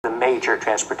major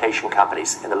transportation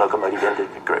companies in the locomotive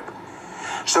industry group.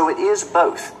 So it is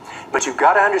both. But you've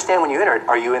got to understand when you enter it,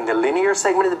 are you in the linear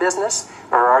segment of the business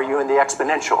or are you in the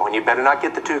exponential? And you better not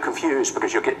get the two confused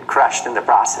because you'll get crushed in the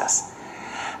process.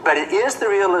 But it is the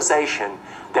realization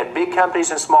that big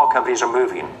companies and small companies are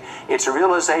moving. It's a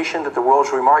realization that the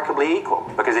world's remarkably equal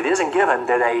because it isn't given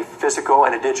that a physical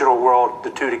and a digital world,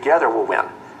 the two together, will win.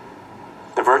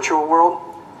 The virtual world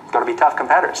is going to be tough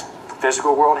competitors. The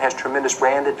physical world has tremendous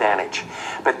brand advantage.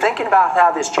 But thinking about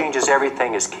how this changes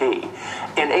everything is key.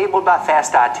 Enabled by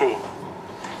fast IT.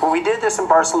 When we did this in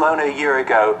Barcelona a year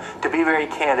ago, to be very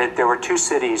candid, there were two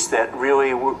cities that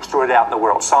really stood out in the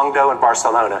world, Songdo and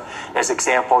Barcelona, as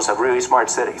examples of really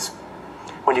smart cities.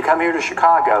 When you come here to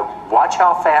Chicago, watch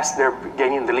how fast they're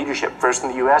gaining the leadership, first in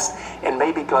the U.S. and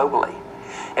maybe globally.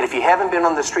 And if you haven't been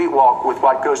on the street walk with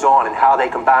what goes on and how they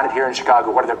combine it here in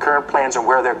Chicago, what are their current plans and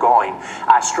where they're going,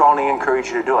 I strongly encourage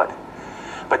you to do it.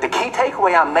 But the key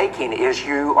takeaway I'm making is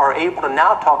you are able to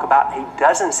now talk about a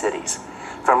dozen cities.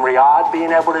 From Riyadh being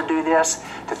able to do this,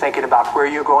 to thinking about where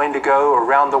you're going to go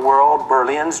around the world,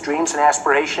 Berlin's dreams and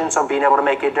aspirations on being able to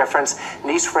make a difference,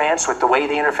 Nice, France, with the way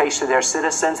they interface to their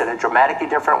citizens in a dramatically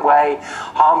different way,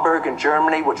 Hamburg in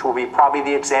Germany, which will be probably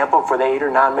the example for the 8 or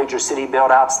 9 major city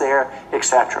build-outs there,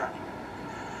 etc.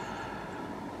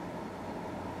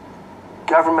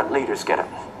 Government leaders get it.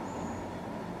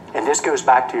 And this goes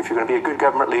back to, if you're going to be a good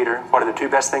government leader, what are the two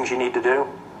best things you need to do?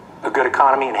 A good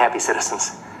economy and happy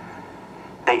citizens.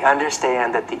 They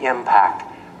understand that the impact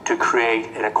to create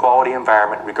an equality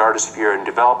environment, regardless if you're in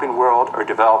developing world or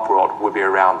developed world, will be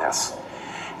around this.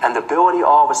 And the ability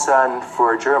all of a sudden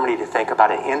for Germany to think about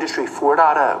an Industry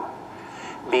 4.0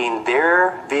 being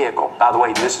their vehicle. By the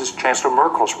way, this is Chancellor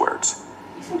Merkel's words.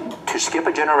 To skip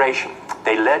a generation.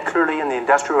 They led clearly in the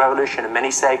Industrial Revolution in many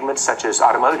segments, such as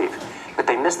automotive, but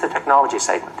they missed the technology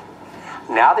segment.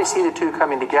 Now they see the two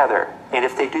coming together, and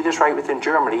if they do this right within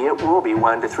Germany, it will be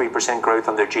 1 to 3% growth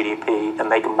on their GDP and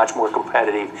make them much more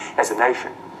competitive as a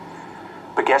nation.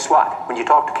 But guess what? When you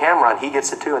talk to Cameron, he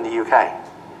gets it too in the UK.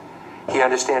 He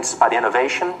understands it's about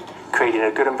innovation, creating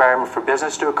a good environment for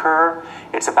business to occur.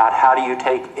 It's about how do you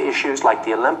take issues like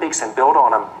the Olympics and build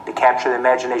on them to capture the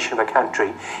imagination of a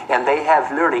country. And they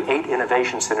have literally 8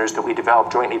 innovation centers that we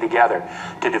developed jointly together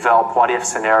to develop what-if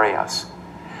scenarios.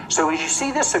 So as you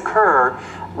see this occur,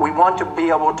 we want to be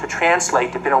able to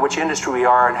translate, depending on which industry we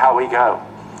are and how we go.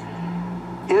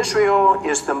 Israel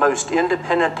is the most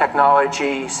independent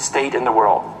technology state in the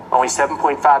world. Only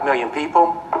 7.5 million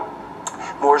people,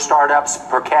 more startups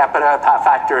per capita, a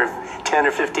factor of 10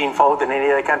 or 15-fold than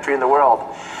any other country in the world.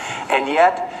 And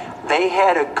yet, they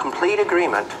had a complete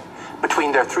agreement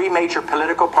between their 3 major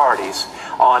political parties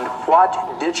on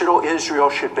what digital Israel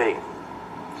should be.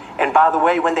 And by the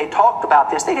way, when they talked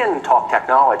about this, they didn't talk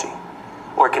technology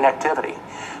or connectivity.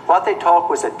 What they talked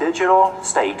was a digital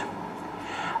state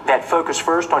that focused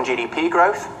first on GDP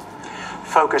growth,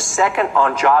 focused second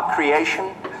on job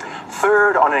creation,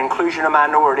 third on an inclusion of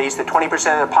minorities, the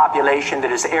 20% of the population that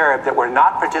is Arab that were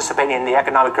not participating in the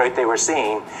economic growth they were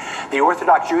seeing, the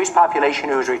Orthodox Jewish population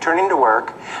who was returning to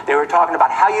work. They were talking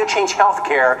about how you change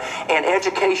healthcare and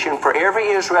education for every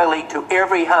Israeli to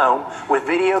every home with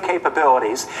video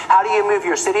capabilities. How do you move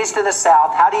your cities to the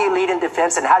south? How do you lead in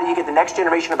defense? And how do you get the next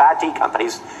generation of IT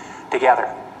companies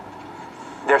together?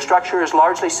 Their structure is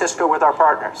largely Cisco with our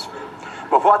partners.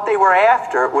 But what they were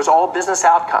after was all business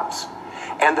outcomes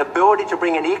and the ability to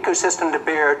bring an ecosystem to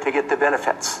bear to get the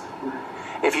benefits.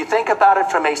 If you think about it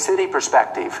from a city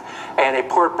perspective and a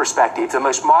port perspective, the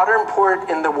most modern port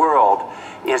in the world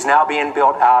is now being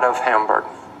built out of Hamburg.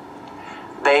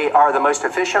 They are the most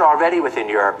efficient already within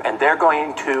Europe, and they're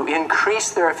going to increase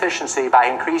their efficiency by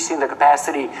increasing the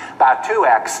capacity by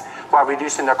 2x while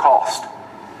reducing their cost.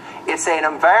 It's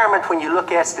an environment, when you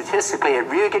look at statistically, it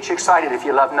really gets you excited if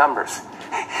you love numbers.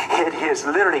 It is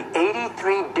literally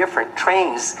 83 different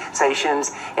train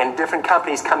stations and different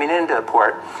companies coming into the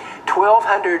port,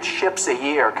 1,200 ships a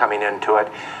year coming into it,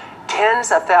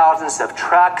 tens of thousands of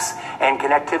trucks and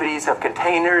connectivities of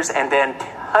containers, and then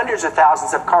hundreds of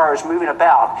thousands of cars moving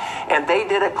about. And they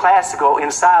did it classical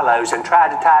in silos and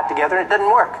tried to tie it together, and it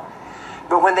didn't work.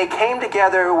 But when they came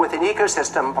together with an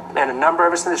ecosystem, and a number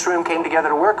of us in this room came together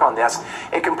to work on this,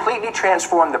 it completely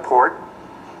transformed the port.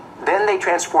 Then they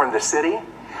transformed the city.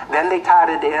 Then they tied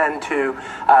it into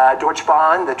Deutsche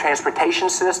Bahn, the transportation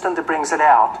system that brings it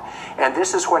out. And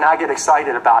this is when I get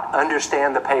excited about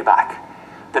understand the payback.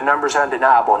 The numbers are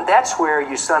undeniable. And that's where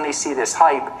you suddenly see this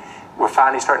hype. We're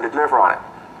finally starting to deliver on it.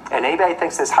 And anybody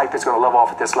thinks this hype is going to level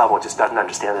off at this level just doesn't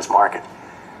understand this market.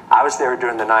 I was there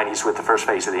during the 90s with the first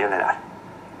phase of the internet.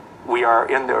 We are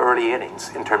in the early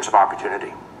innings in terms of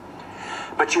opportunity.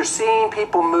 But you're seeing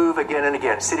people move again and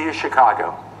again. City of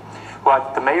Chicago.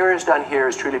 What the mayor has done here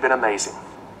has truly been amazing.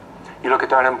 You look at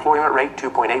the unemployment rate,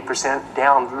 2.8%,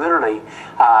 down literally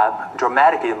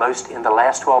dramatically the most in the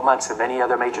last 12 months of any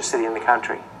other major city in the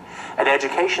country. An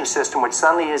education system which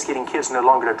suddenly is getting kids no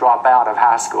longer to drop out of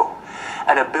high school.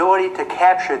 An ability to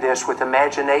capture this with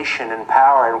imagination and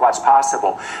power and what's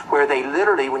possible, where they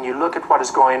literally, when you look at what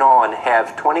is going on,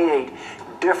 have 28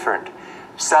 different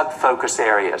sub-focus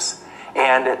areas.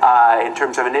 And in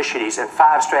terms of initiatives and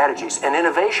 5 strategies. An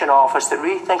innovation office that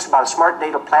really thinks about a smart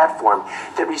data platform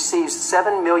that receives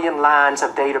 7 million lines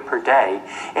of data per day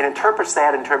and interprets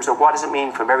that in terms of what does it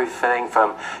mean from everything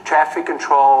from traffic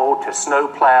control to snow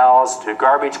plows to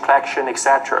garbage collection,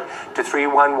 etc., to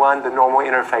 311, the normal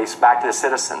interface back to the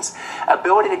citizens.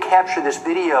 Ability to capture this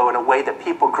video in a way that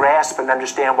people grasp and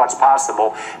understand what's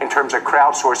possible in terms of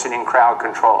crowdsourcing and crowd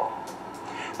control.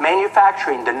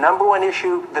 Manufacturing, the number one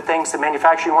issue, the things that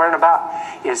manufacturing learn about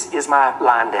is my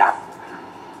line down?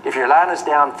 If your line is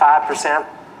down 5%,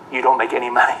 you don't make any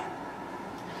money.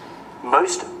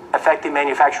 Most effective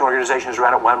manufacturing organizations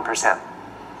run at 1%.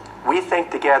 We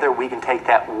think together we can take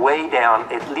that way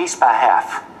down at least by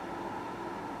half.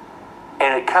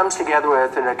 And it comes together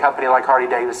with a company like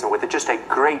Harley-Davidson with just a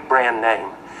great brand name.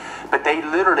 But they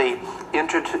literally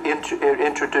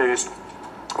introduced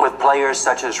with players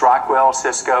such as Rockwell,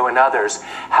 Cisco, and others,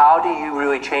 how do you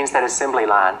really change that assembly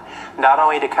line? Not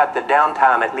only to cut the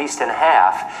downtime at least in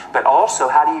half, but also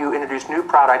how do you introduce new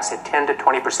products at 10 to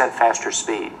 20% faster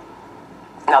speed?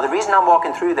 Now, the reason I'm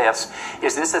walking through this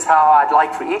is how I'd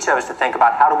like for each of us to think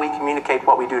about how do we communicate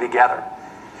what we do together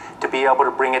to be able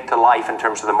to bring it to life in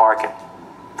terms of the market.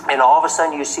 And all of a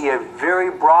sudden you see a very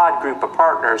broad group of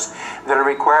partners that are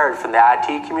required from the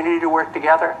IT community to work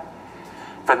together,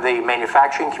 from the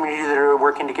manufacturing community that are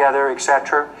working together,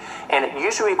 etc. And it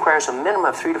usually requires a minimum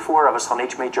of 3 to 4 of us on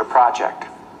each major project.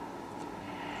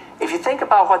 If you think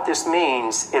about what this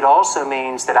means, it also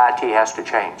means that IT has to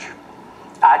change.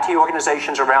 IT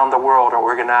organizations around the world are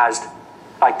organized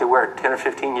like they were 10 or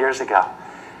 15 years ago,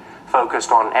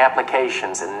 focused on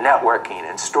applications and networking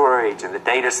and storage and the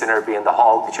data center being the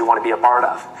hall that you want to be a part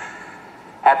of.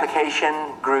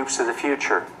 Application groups of the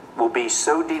future will be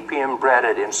so deeply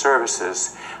embedded in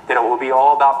services that it will be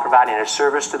all about providing a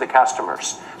service to the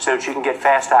customers so that you can get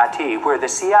fast IT, where the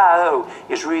CIO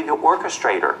is really the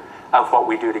orchestrator of what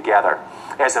we do together,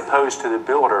 as opposed to the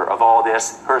builder of all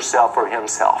this herself or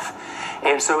himself.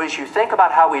 And so as you think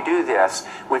about how we do this,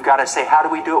 we've got to say, how do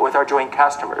we do it with our joint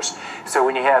customers? So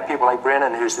when you have people like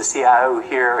Brennan, who's the CIO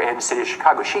here in the city of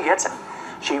Chicago, she gets it.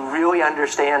 She really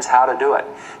understands how to do it.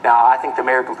 Now, I think the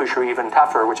mayor can push her even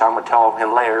tougher, which I'm going to tell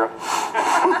him later,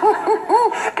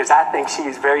 because I think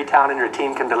she's very talented and her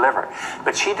team can deliver.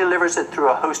 But she delivers it through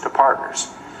a host of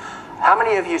partners. How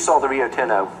many of you saw the Rio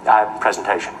Tinto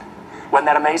presentation? Wasn't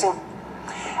that amazing?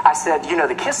 I said, you know,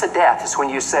 the kiss of death is when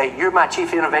you say, you're my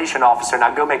chief innovation officer, now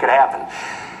go make it happen.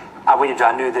 I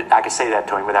knew that I could say that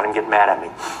to him without him getting mad at me,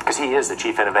 because he is the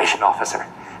chief innovation officer.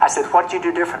 I said, what did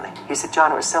you do differently? He said,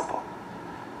 John, it was simple.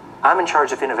 I'm in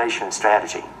charge of innovation and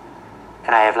strategy,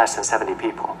 and I have less than 70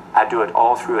 people. I do it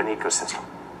all through an ecosystem.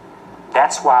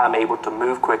 That's why I'm able to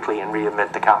move quickly and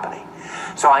reinvent the company.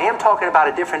 So I am talking about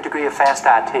a different degree of fast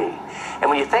IT. And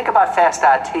when you think about fast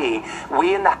IT,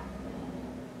 we in the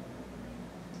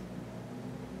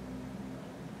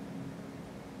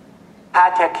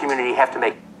high-tech community have to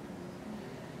make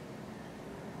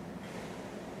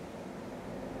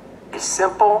it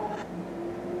simple,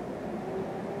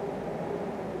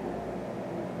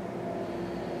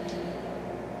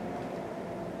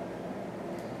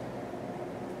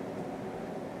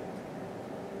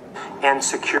 and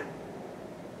secure.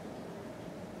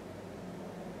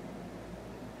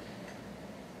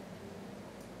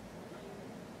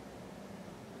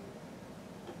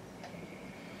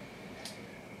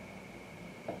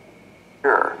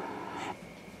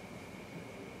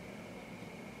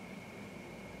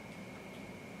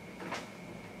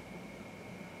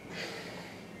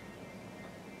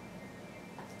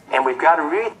 And we've got to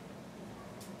really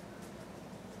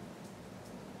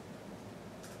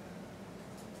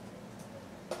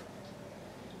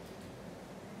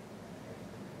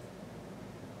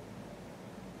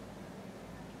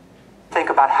think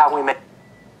about how we make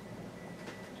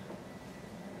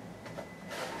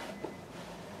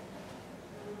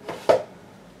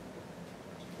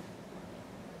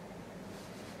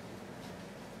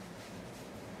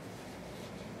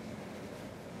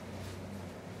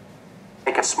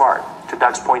it smart, to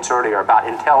Doug's points earlier about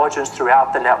intelligence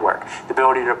throughout the network, the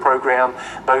ability to program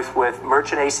both with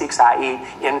merchant ASICs, i.e.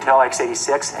 Intel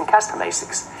x86, and custom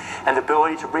ASICs. and the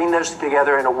ability to bring those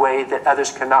together in a way that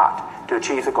others cannot to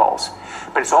achieve the goals.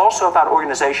 But it's also about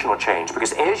organizational change,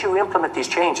 because as you implement these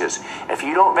changes, if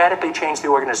you don't radically change the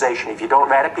organization, if you don't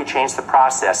radically change the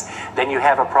process, then you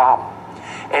have a problem.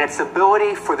 And it's the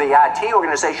ability for the IT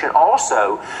organization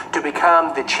also to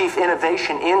become the chief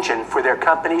innovation engine for their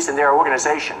companies and their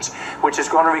organizations, which is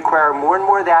going to require more and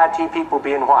more of the IT people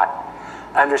being what?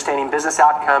 Understanding business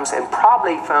outcomes, and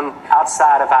probably from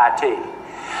outside of IT.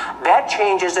 That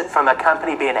changes it from a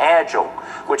company being agile,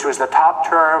 which was the top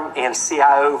term in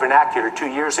CIO vernacular 2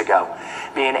 years ago.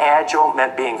 Being agile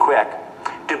meant being quick,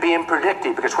 to being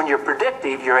predictive, because when you're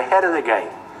predictive, you're ahead of the game.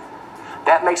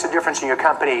 That makes a difference in your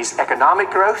company's economic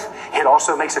growth. It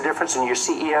also makes a difference in your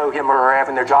CEO, him or her,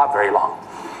 having their job very long.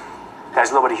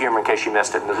 There's a little bit of humor in case you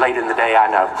missed it. Late in the day, I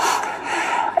know.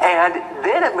 And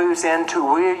then it moves into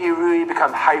where you really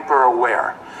become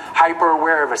hyper-aware.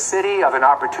 Hyper-aware of a city, of an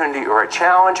opportunity or a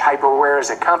challenge. Hyper-aware as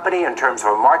a company in terms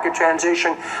of a market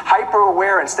transition.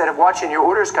 Hyper-aware, instead of watching your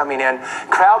orders coming in,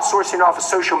 crowdsourcing off of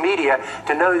social media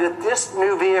to know that this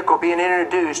new vehicle being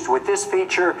introduced with this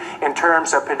feature in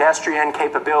terms of pedestrian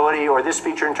capability or this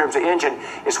feature in terms of engine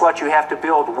is what you have to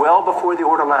build well before the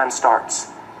order line starts.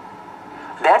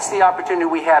 That's the opportunity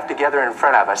we have together in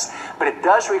front of us. But it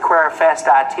does require fast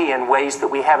IT in ways that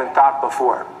we haven't thought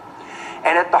before.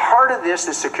 And at the heart of this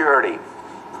is security.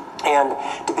 And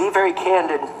to be very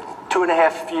candid,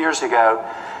 2.5 years ago,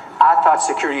 I thought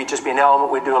security would just be an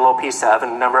element we'd do a little piece of,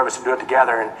 and a number of us would do it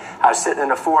together. And I was sitting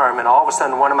in a forum, and all of a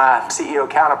sudden one of my CEO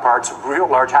counterparts, a real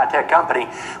large high-tech company,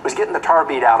 was getting the tar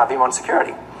beat out of him on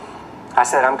security. I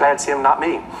said, I'm glad to see him, not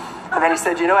me. And then he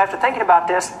said, you know, after thinking about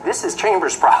this is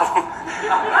Chambers' problem.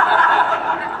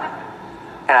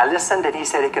 And I listened, and he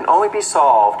said it can only be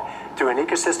solved through an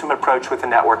ecosystem approach with the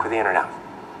network, with the internet.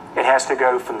 It has to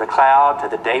go from the cloud to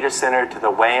the data center to the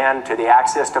WAN to the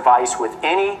access device. With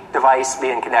any device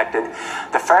being connected,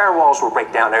 the firewalls will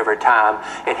break down over time.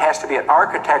 It has to be an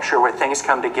architecture where things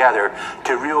come together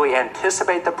to really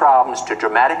anticipate the problems, to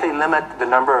dramatically limit the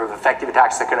number of effective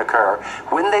attacks that can occur.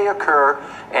 When they occur,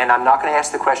 and I'm not going to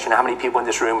ask the question how many people in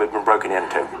this room have been broken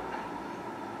into.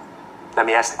 Let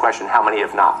me ask the question, how many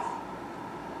have not?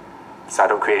 So I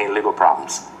don't create any legal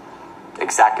problems.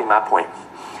 Exactly my point.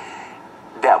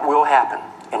 That will happen.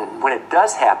 And when it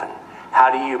does happen,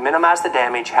 how do you minimize the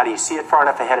damage? How do you see it far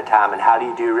enough ahead of time? And how do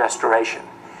you do restoration?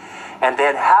 And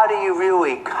then how do you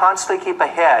really constantly keep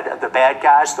ahead of the bad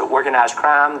guys, the organized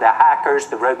crime, the hackers,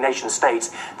 the rogue nation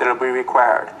states that will be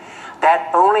required?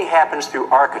 That only happens through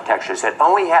architectures. That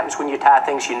only happens when you tie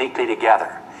things uniquely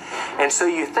together. And so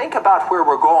you think about where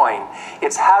we're going.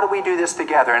 It's how do we do this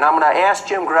together? And I'm going to ask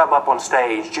Jim Grubb up on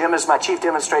stage. Jim is my Chief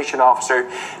Demonstration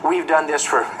Officer. We've done this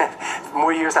for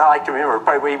more years than I like to remember,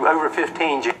 probably over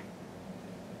 15. Jim.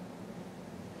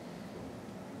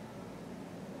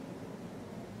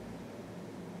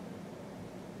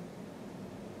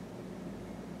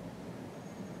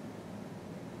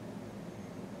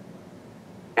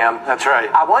 That's right.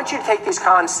 I want you to take these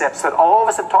concepts that all of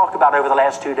us have talked about over the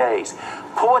last 2 days,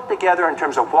 pull it together in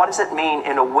terms of what does it mean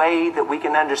in a way that we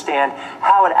can understand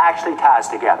how it actually ties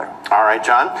together. All right,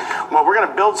 John. Well, we're going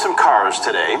to build some cars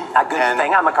today. A good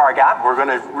thing, I'm a car guy. We're going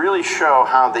to really show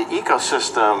how the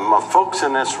ecosystem of folks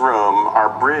in this room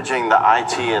are bridging the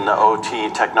IT and the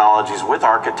OT technologies with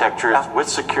architecture, with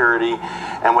security,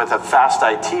 and with a fast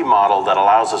IT model that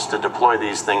allows us to deploy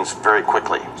these things very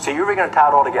quickly. So you're going to tie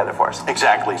it all together for us.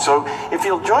 Exactly. So if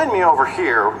you'll join me over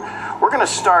here, we're going to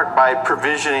start by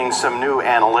provisioning some new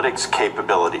analytics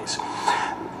capabilities.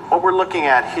 What we're looking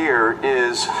at here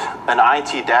is an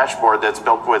IT dashboard that's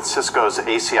built with Cisco's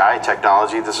ACI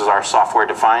technology. This is our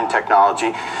software-defined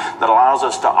technology that allows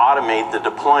us to automate the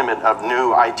deployment of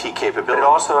new IT capabilities. It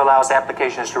also allows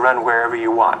applications to run wherever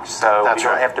you want. So you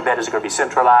don't have to bet is it going to be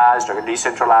centralized or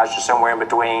decentralized or somewhere in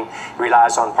between. It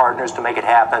relies on partners to make it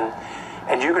happen.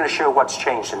 And you're going to show what's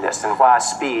changed in this and why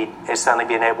speed is suddenly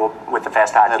being enabled with the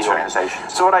fast IT organization.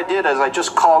 So what I did is I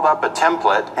just called up a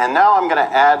template, and now I'm going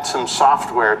to add some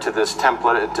software to this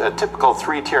template, a typical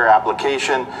 3-tier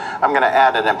application. I'm going to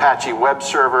add an Apache web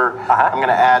server. I'm going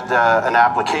to add an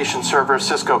application server,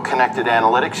 Cisco Connected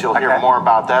Analytics. You'll hear more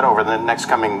about that over the next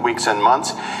coming weeks and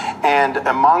months. And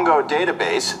a Mongo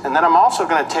database. And then I'm also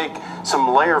going to take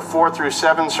some layer 4 through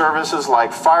 7 services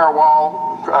like firewall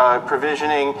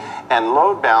provisioning and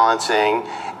load balancing,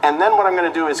 and then what I'm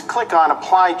going to do is click on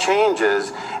apply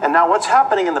changes, and now what's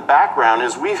happening in the background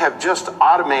is we have just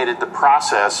automated the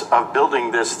process of building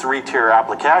this 3-tier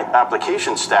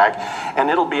application stack,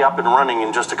 and it'll be up and running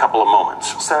in just a couple of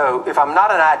moments. So if I'm not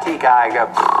an IT guy, I go,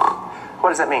 what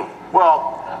does that mean?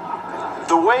 Well,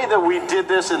 the way that we did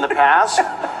this in the past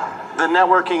The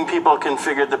networking people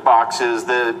configured the boxes,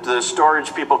 the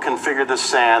storage people configured the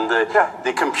SAN,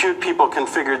 the compute people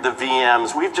configured the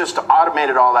VMs. We've just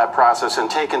automated all that process and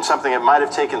taken something that might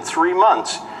have taken 3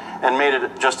 months and made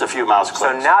it just a few mouse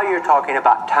clicks. So now you're talking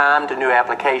about time to new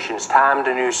applications, time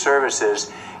to new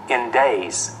services in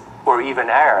days or even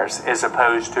hours, as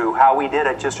opposed to how we did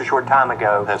it just a short time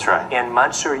ago. That's right. In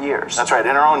months or years. That's right.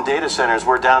 In our own data centers,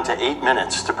 we're down to 8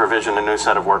 minutes to provision a new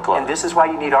set of workloads. And this is why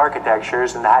you need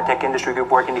architectures and the high-tech industry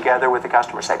group working together with the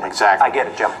customer segment. Exactly. I get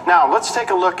it, Jim. Now, let's take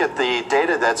a look at the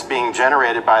data that's being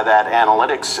generated by that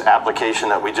analytics application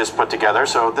that we just put together.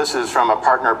 So this is from a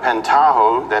partner,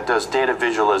 Pentaho, that does data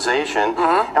visualization.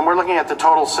 And we're looking at the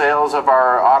total sales of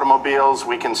our automobiles.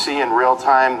 We can see in real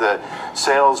time the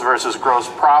sales versus gross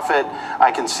profit.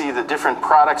 I can see the different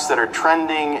products that are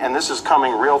trending, and this is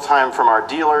coming real time from our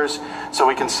dealers. So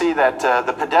we can see that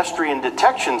the pedestrian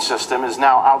detection system is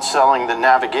now outselling the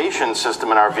navigation system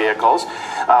in our vehicles.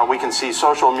 We can see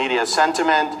social media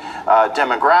sentiment,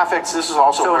 demographics. This is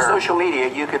also so where... in social media,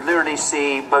 you could literally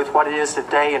see both what it is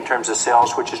today in terms of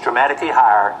sales, which is dramatically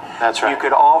higher. That's right. You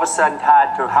could all of a sudden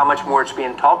tie it to how much more it's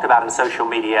being talked about in social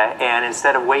media, and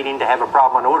instead of waiting to have a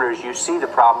problem on orders, you see the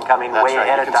problem coming way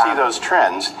ahead of time. You can see those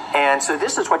trends. And so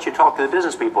this is what you talk to the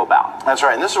business people about. That's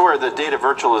right. And this is where the data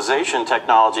virtualization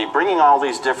technology, bringing all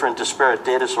these different disparate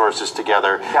data sources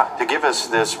together to give us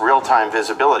this real-time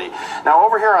visibility. Now,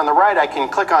 over here on the right, I can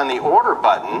click on the order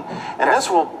button, and this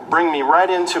will bring me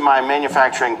right into my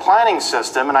manufacturing planning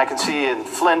system. And I can see in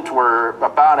Flint, we're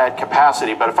about at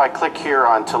capacity. But if I click here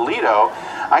on Toledo,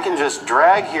 I can just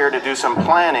drag here to do some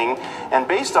planning. And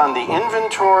based on the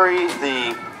inventory,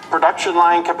 the production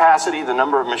line capacity, the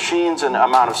number of machines and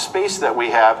amount of space that we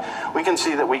have, we can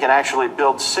see that we can actually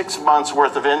build 6 months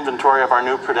worth of inventory of our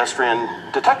new pedestrian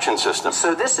detection system.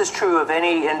 So this is true of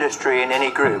any industry and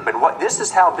any group. And this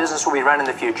is how business will be run in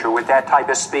the future with that type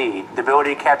of speed. The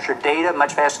ability to capture data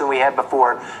much faster than we had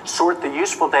before, sort the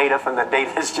useful data from the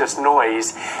data that's just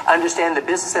noise, understand the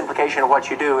business implication of what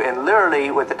you do, and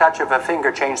literally with the touch of a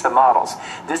finger change the models.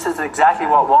 This is exactly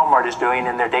what Walmart is doing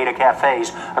in their data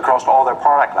cafes across all their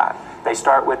product line. They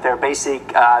start with their basic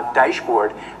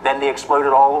dashboard, then they explode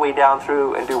it all the way down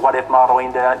through and do what-if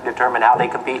modeling to determine how they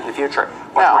compete in the future.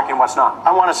 What's working, what's not.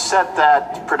 I want to set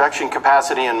that production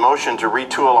capacity in motion to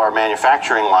retool our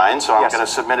manufacturing line, so I'm going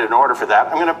to submit an order for that.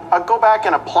 I'm going to go back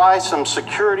and apply some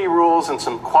security rules and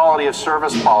some quality of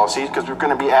service policies, because we're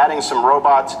going to be adding some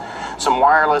robots, some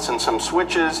wireless, and some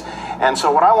switches. And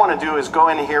so what I want to do is go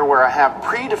in here where I have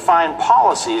predefined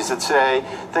policies that say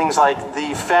things like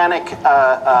the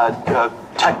FANUC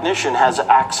technician has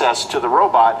access to the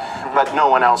robot, but no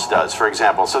one else does, for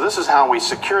example. So this is how we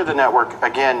secure the network,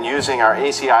 again, using our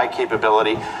ACI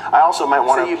capability. I also might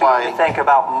want to apply... So you think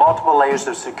about multiple layers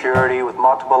of security with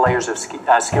multiple layers of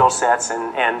skill sets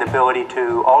and the ability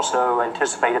to also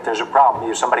anticipate if there's a problem,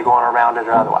 either somebody going around it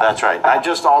or otherwise. That's right. I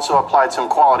just also applied some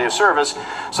quality of service,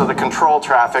 so the control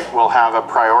traffic will have a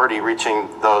priority reaching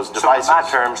those devices. So in my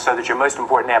terms, so that your most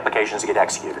important applications get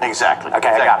executed. Exactly. Okay,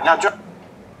 I got it. Now,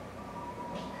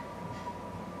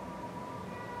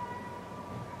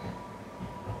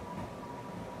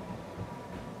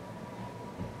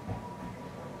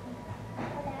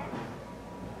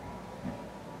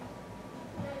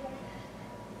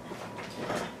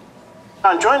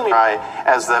 join me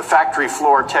as the factory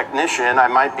floor technician. I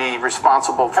might be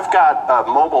responsible. I've got a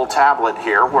mobile tablet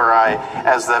here where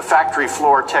as the factory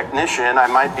floor technician, I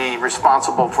might be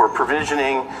responsible for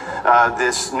provisioning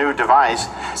this new device.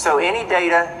 So any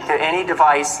data to any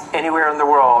device anywhere in the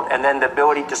world, and then the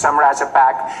ability to summarize it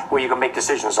back where you can make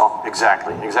decisions on.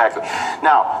 Exactly, exactly.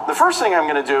 Now, the first thing I'm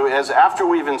going to do is, after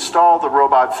we've installed the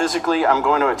robot physically, I'm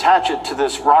going to attach it to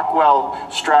this Rockwell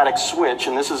Stratix switch,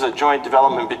 and this is a joint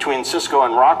development between Cisco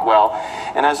and Rockwell.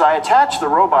 And as I attach the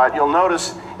robot, you'll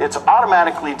notice it's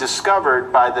automatically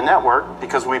discovered by the network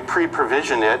because we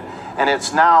pre-provisioned it, and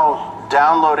it's now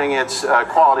downloading its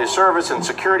quality of service and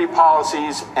security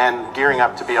policies and gearing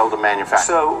up to be able to manufacture.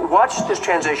 So watch this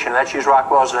transition. Let's use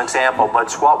Rockwell as an example, but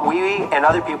it's what we and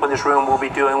other people in this room will be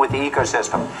doing with the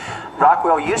ecosystem.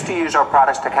 Rockwell used to use our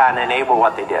products to kind of enable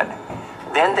what they did.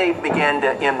 Then they began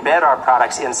to embed our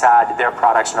products inside their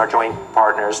products and our joint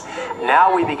partners.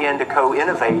 Now we begin to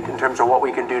co-innovate in terms of what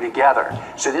we can do together.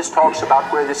 So this talks about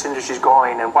where this industry is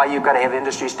going and why you've got to have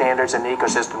industry standards and the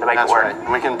ecosystem to make it work. That's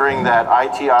right. We can bring that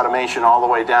IT automation all the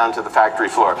way down to the factory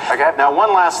floor. Okay. Now,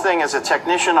 one last thing, as a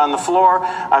technician on the floor,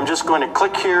 I'm just going to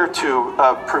click here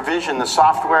to provision the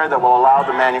software that will allow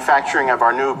the manufacturing of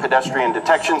our new pedestrian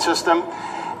detection system.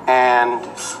 And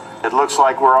it looks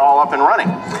like we're all up and running.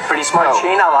 Pretty smart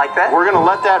machine, I like that. We're going to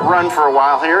let that run for a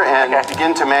while here and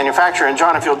begin to manufacture. And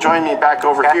John, if you'll join me back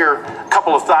over here, a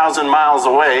couple of thousand miles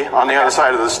away on the other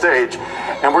side of the stage,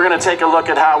 and we're going to take a look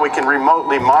at how we can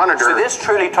remotely monitor. So this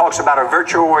truly talks about a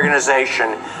virtual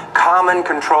organization, common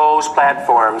controls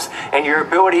platforms, and your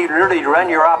ability literally to run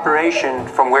your operation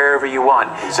from wherever you want.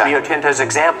 Exactly. Rio Tinto's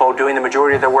example, doing the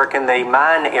majority of their work in the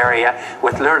mine area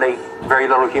with literally very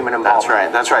little human involvement. That's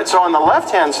right, that's right. So on the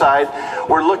left-hand side,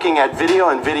 we're looking at video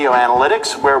and video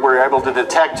analytics, where we're able to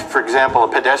detect, for example, a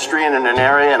pedestrian in an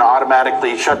area and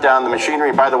automatically shut down the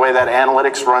machinery. By the way, that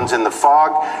analytics runs in the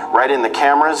fog, right in the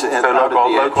cameras. So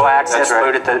local access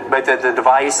both at the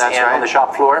device and on the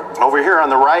shop floor. Over here on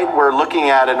the right, we're looking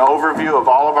at an overview of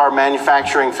all of our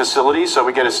manufacturing facilities, so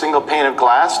we get a single pane of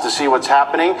glass to see what's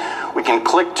happening. We can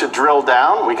click to drill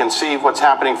down. We can see what's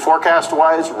happening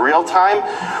forecast-wise, real-time.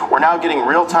 We're now getting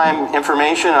real-time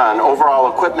information on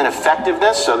overall equipment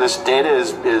effectiveness, so this data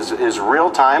is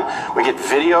real-time. We get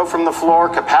video from the floor,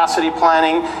 capacity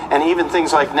planning, and even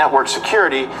things like network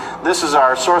security. This is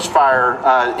our SourceFire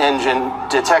engine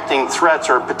detecting threats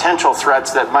or potential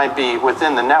threats that might be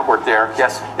within the network there.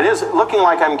 Yes. It is looking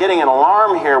like I'm getting an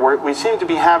alarm here where we seem to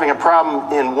be having a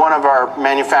problem in one of our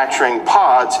manufacturing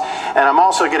pods, and I'm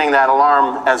also getting that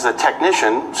alarm as a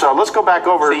technician. So let's go back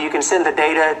over. So you can send the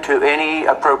data to any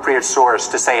appropriate source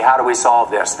to say, how do we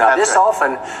solve this? Now, this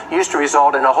often used to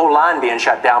result in a whole line being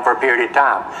shut down for a period of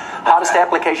time. Hottest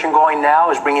application going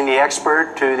now is bringing the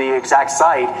expert to the exact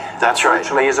site. That's right.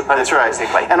 Virtually as opposed to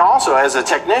physically. And also, as a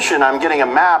technician, I'm getting a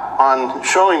map on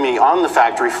showing me on the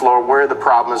factory floor where the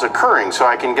problem is occurring, so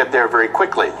I can get there very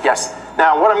quickly. Yes.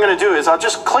 Now, what I'm going to do is I'll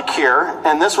just click here,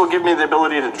 and this will give me the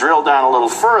ability to drill down a little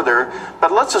further,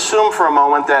 but let's assume for a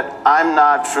moment that I'm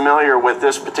not familiar with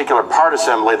this particular part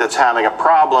assembly that's having a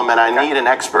problem, and I need an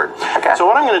expert. So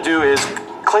what I'm going to do is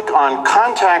click on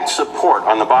Contact Support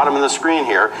on the bottom of the screen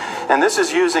here, and this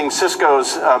is using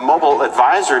Cisco's mobile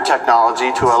advisor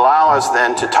technology to allow us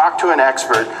then to talk to an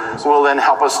expert who will then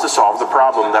help us to solve the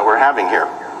problem that we're having here.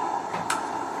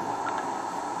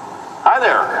 Hi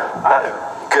there.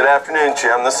 Good afternoon,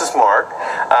 Jim. This is Mark.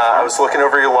 I was looking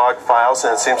over your log files,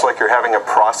 and it seems like you're having a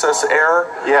process error.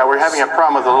 Yeah, we're having a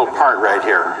problem with a little part right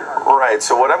here. Right,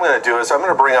 so what I'm going to do is I'm going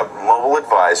to bring up Mobile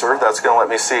Advisor. That's going to let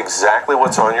me see exactly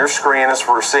what's on your screen as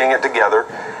we're seeing it together,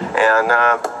 and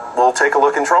we'll take a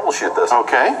look and troubleshoot this.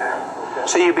 Okay.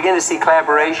 So you begin to see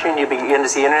collaboration, you begin to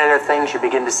see Internet of Things, you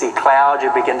begin to see cloud,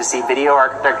 you begin to see video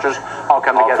architectures all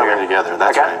come together. All coming together,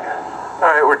 that's right. All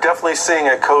right, we're definitely seeing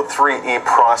a Code 3E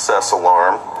process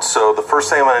alarm. So the first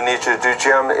thing I'm going to need you to do,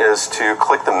 Jim, is to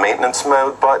click the maintenance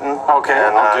mode button. Okay,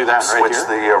 and I'll do that right here. Switch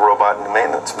the robot into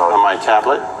maintenance mode. On my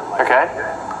tablet. Okay.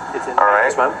 It's in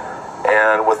maintenance mode.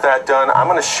 And with that done, I'm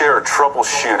going to share a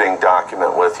troubleshooting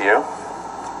document with you.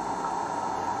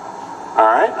 All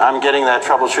right, I'm getting that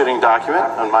troubleshooting document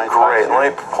on my device. Great,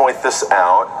 let me point this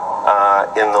out.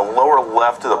 In the lower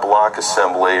left of the block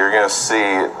assembly, you're going to see,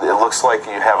 it looks like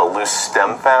you have a loose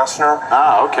stem fastener.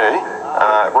 Ah, okay.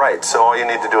 Right, so all you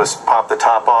need to do is pop the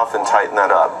top off and tighten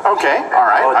that up. Okay, all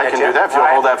right, I can do that. If you'll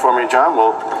hold that for me, John,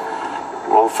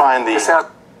 we'll find the... It's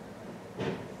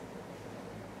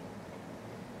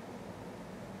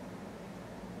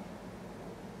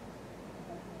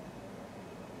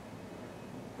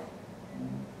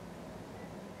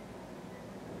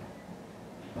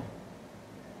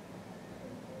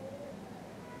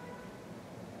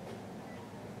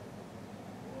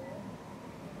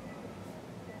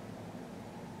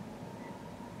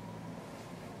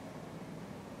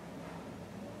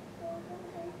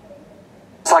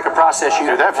like a process you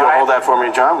do that. If you'll hold that for me,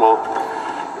 John, we'll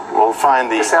find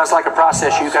the... It sounds like a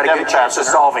process you've got a good chance of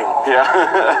solving. Yeah.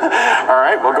 All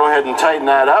right, we'll go ahead and tighten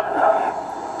that up.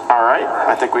 All right,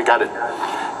 I think we got it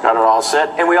all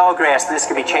set. And we all grasp this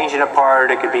could be changing a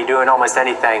part, it could be doing almost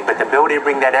anything, but the ability to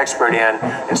bring that expert in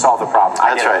and solve the problem.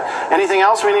 That's right. Anything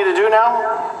else we need to do now?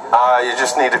 You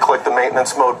just need to click the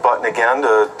maintenance mode button again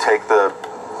to take the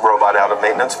robot out of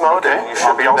maintenance mode, and you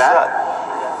should be all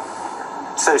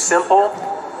set. So simple,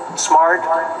 smart,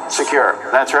 secure.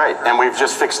 That's right. And we've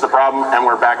just fixed the problem, and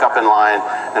we're back up in line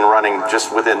and running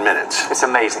just within minutes. It's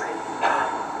amazing.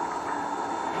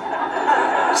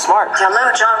 Smart.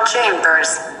 Hello, John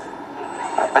Chambers.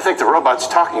 I think the robot's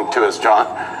talking to us, John.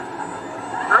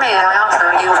 May I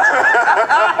offer you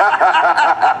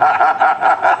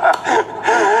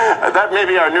That may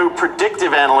be our new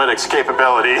predictive analytics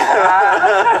capability.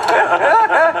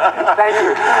 Thank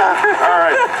you. All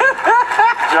right.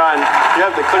 John, you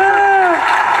have the clicker?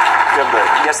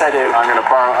 Yes, I do. I'm going to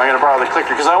borrow the clicker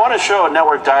because I want to show a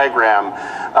network diagram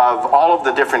of all of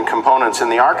the different components in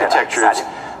the architures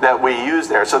that we use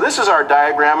there. So this is our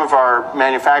diagram of our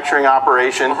manufacturing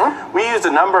operation. We used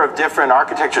a number of different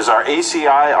architectures, our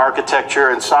ACI architecture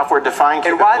and software-defined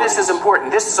And why this is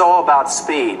important, this is all about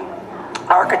speed.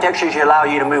 Architectures allow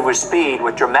you to move with speed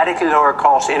with dramatically lower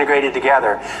costs integrated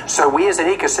together. So we as an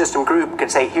ecosystem group can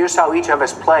say, here's how each of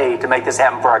us play to make this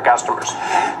happen for our customers.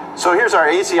 So here's our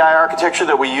ACI architecture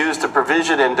that we use to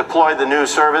provision and deploy the new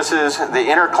services, the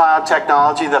intercloud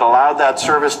technology that allowed that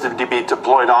service to be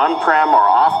deployed on-prem or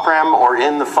off-prem or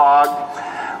in the fog.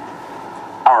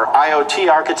 Our IoT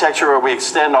architecture, where we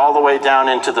extend all the way down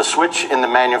into the switch in the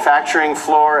manufacturing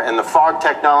floor, and the fog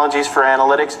technologies for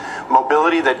analytics,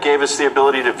 mobility that gave us the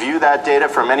ability to view that data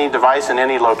from any device in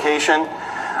any location,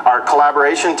 our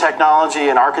collaboration technology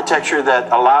and architecture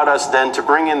that allowed us then to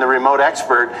bring in the remote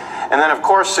expert, and then of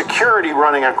course security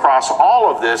running across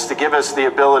all of this to give us the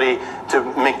ability to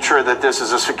make sure that this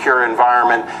is a secure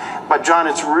environment. But John,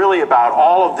 it's really about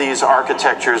all of these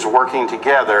architectures working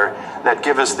together that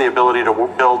give us the ability to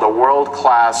build a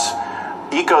world-class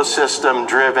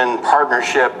ecosystem-driven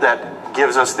partnership that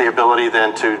gives us the ability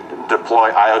then to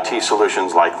deploy IoT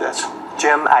solutions like this.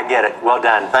 Jim, I get it. Well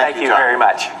done. Thank you John. very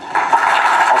much.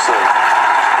 Also,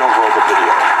 don't roll the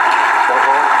video. Don't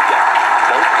roll it? Yeah.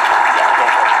 No? Yeah,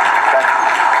 don't roll it. Okay.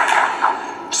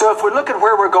 So if we look at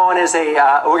where we're going as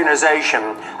a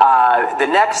organization, the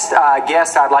next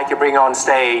guest I'd like to bring on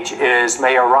stage is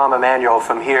Mayor Rahm Emanuel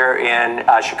from here in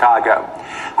Chicago.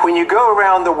 When you go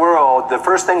around the world, the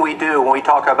first thing we do when we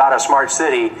talk about a smart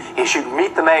city is you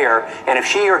meet the mayor, and if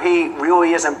she or he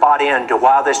really isn't bought into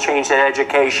why this changed in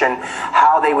education,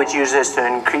 how they would use this to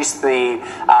increase the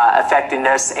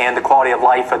effectiveness and the quality of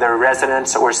life of their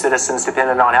residents or citizens,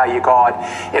 depending on how you call it,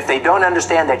 if they don't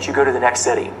understand that, you go to the next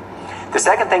city. The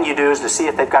second thing you do is to see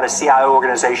if they've got a CIO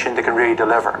organization that can really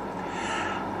deliver.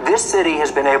 This city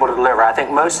has been able to deliver. I think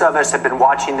most of us have been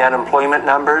watching the unemployment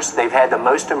numbers. They've had the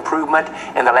most improvement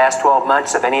in the last 12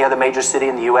 months of any other major city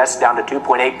in the U.S., down to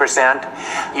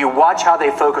 2.8%. You watch how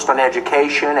they focused on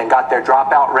education and got their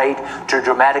dropout rate to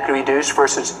dramatically reduce.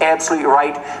 First, it's absolutely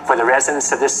right for the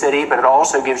residents of this city, but it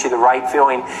also gives you the right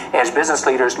feeling as business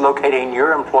leaders locating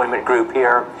your employment group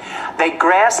here. They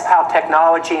grasp how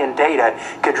technology and data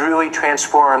could really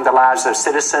transform the lives of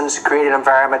citizens, create an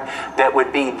environment that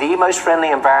would be the most friendly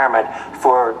environment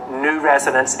for new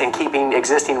residents and keeping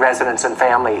existing residents and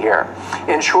family here.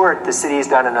 In short, the city's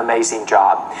done an amazing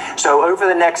job. So over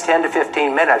the next 10 to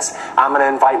 15 minutes, I'm going to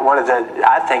invite one of the,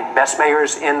 I think, best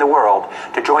mayors in the world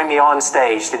to join me on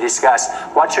stage to discuss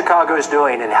what Chicago is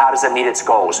doing and how does it meet its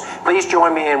goals. Please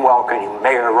join me in welcoming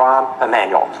Mayor Rahm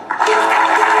Emanuel.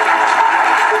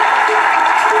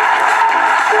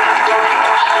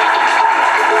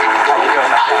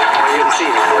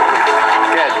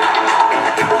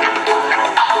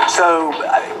 So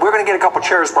we're going to get a couple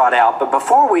chairs brought out, but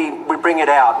before we bring it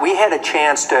out, we had a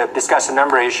chance to discuss a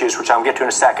number of issues, which I'll get to in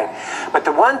a second. But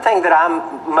the one thing that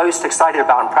I'm most excited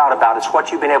about and proud about is what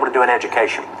you've been able to do in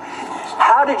education.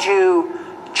 How did you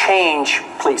change,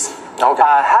 please? Okay.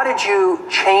 How did you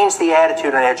change the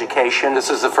attitude in education? This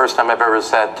is the first time I've ever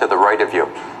sat to the right of you.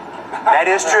 That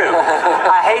is true.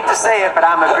 I hate to say it, but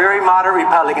I'm a very moderate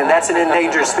Republican. That's an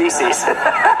endangered species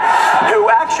who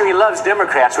actually loves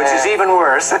Democrats, which is even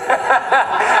worse.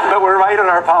 But we're right on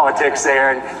our politics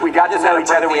there, and we got to know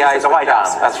each other when we were in the White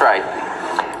House. That's right.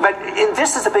 But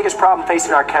this is the biggest problem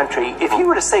facing our country. If you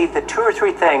were to say the 2 or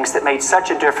 3 things that made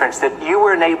such a difference that you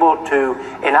were enabled to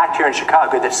enact here in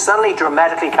Chicago that suddenly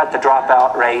dramatically cut the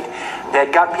dropout rate,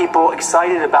 that got people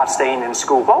excited about staying in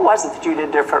school, what was it that you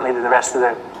did differently than the rest of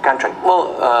the country?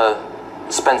 Well,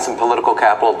 spent some political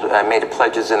capital. I made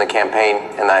pledges in the campaign,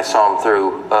 and I saw them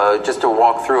through. Just to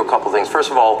walk through a couple things.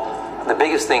 First of all, the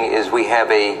biggest thing is we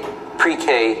have a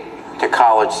pre-K to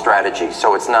college strategy,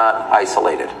 so it's not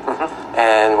isolated.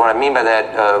 And what I mean by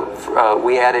that,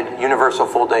 we added universal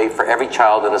full day for every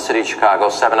child in the city of Chicago,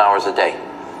 7 hours a day.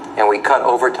 And we cut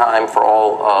overtime for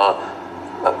all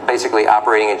basically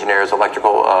operating engineers,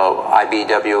 electrical,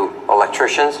 IBW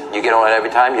electricians. You get on it every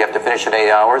time, you have to finish in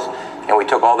 8 hours. And we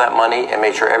took all that money and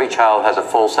made sure every child has a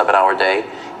full 7-hour day.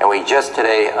 And we just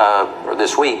today, or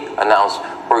this week, announced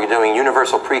we're doing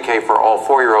universal pre-K for all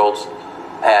 4-year-olds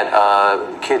at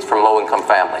kids from low-income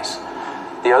families.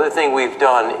 The other thing we've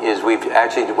done is we've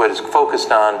actually, what is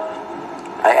focused on,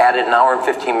 I added an hour and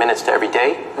 15 minutes to every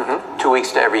day, 2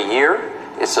 weeks to every year.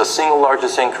 It's the single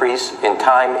largest increase in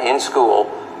time in school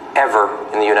ever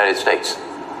in the United States.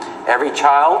 Every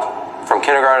child from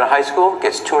kindergarten to high school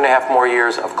gets 2.5 more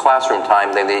years of classroom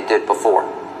time than they did before.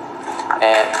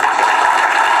 And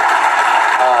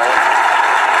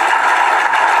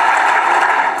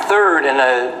Third,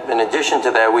 in addition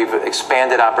to that, we've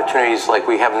expanded opportunities, like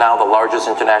we have now the largest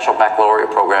international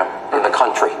baccalaureate program in the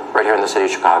country, right here in the city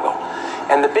of Chicago.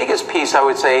 And the biggest piece, I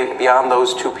would say, beyond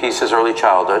those two pieces, early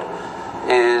childhood,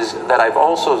 is that I've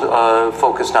also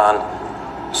focused on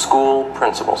school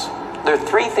principals. There are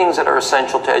three things that are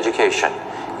essential to education: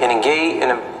 an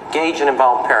engaged and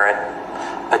involved parent,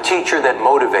 a teacher that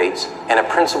motivates, and a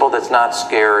principal that's not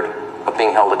scared of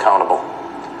being held accountable.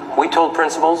 We told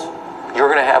principals, you're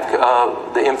going to have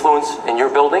the influence in your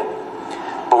building,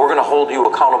 but we're going to hold you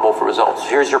accountable for results.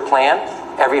 Here's your plan.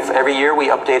 Every year we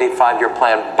update a 5-year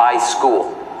plan by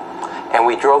school. And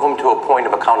we drove them to a point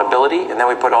of accountability, and then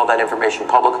we put all that information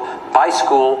public by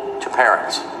school to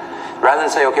parents. Rather than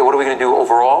say, okay, what are we going to do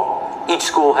overall? Each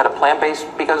school had a plan base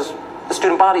because the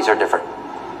student bodies are different.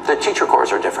 The teacher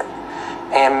corps are different.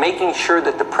 And making sure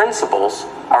that the principals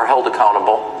are held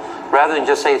accountable, rather than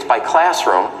just say it's by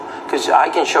classroom, because I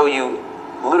can show you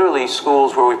literally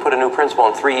schools where we put a new principal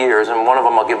in 3 years, and one of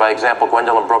them I'll give by example,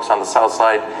 Gwendolyn Brooks on the south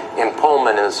side, in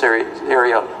Pullman in the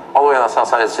area, all the way on the south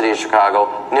side of the city of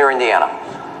Chicago, near Indiana.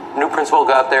 New principal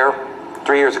got there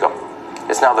 3 years ago.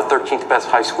 It's now the 13th best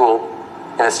high school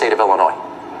in the state of Illinois.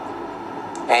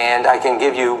 And I can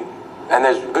give you, and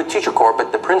there's good teacher corps,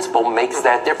 but the principal makes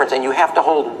that difference. And you have to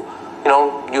hold,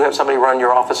 you have somebody run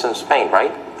your office in Spain,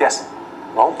 right? Yes.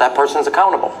 Well, that person's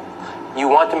accountable. You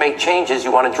want to make changes,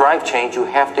 you want to drive change, you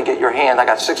have to get your hand. I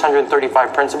got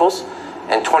 635 principals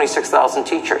and 26,000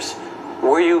 teachers.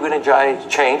 Where are you going to drive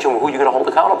change, and who are you going to hold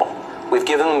accountable? We've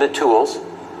given them the tools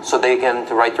so they can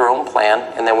write their own plan,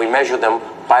 and then we measure them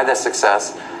by the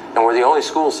success. And we're the only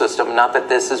school system, not that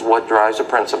this is what drives a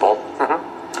principal.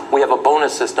 We have a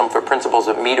bonus system for principals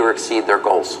that meet or exceed their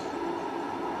goals.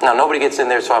 Now, nobody gets in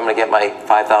there, so I'm going to get my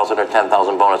 5,000 or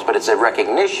 10,000 bonus, but it's a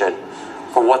recognition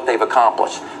for what they've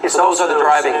accomplished. It's so those also are the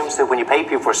driving. assumes that when you pay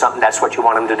people for something, that's what you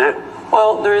want them to do.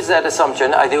 Well, there is that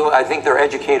assumption. I think they're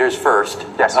educators first.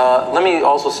 Yes. Let me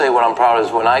also say what I'm proud of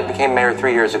is when I became mayor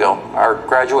 3 years ago, our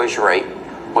graduation rate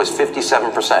was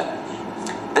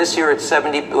 57%. This year it's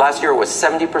 70. Last year it was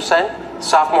 70%.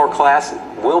 Sophomore class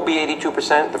will be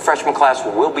 82%. The freshman class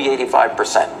will be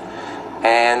 85%.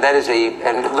 And that is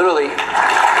literally.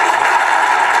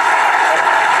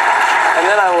 And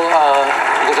then I will,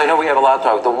 because I know we have a lot to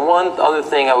talk. The one other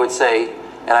thing I would say,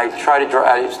 and I try to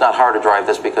drive, it's not hard to drive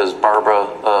this because Barbara,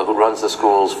 who runs the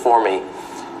schools for me,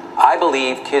 I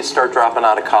believe kids start dropping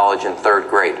out of college in 3rd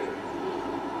grade.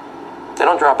 They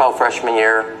don't drop out freshman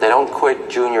year. They don't quit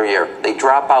junior year. They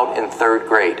drop out in 3rd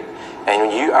grade.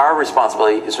 And our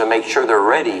responsibility is to make sure they're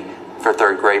ready for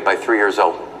 3rd grade by 3 years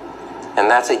old. And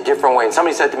that's a different way. And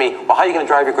somebody said to me, well, how are you going to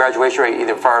drive your graduation rate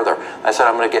even farther? I said,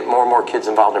 I'm going to get more and more kids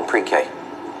involved in pre-K.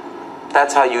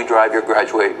 That's how you drive your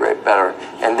graduate rate better.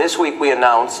 And this week we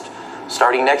announced,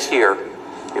 starting next year,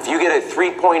 if you get a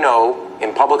 3.0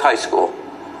 in public high school,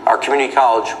 our community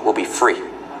college will be free.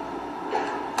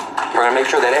 We're going to make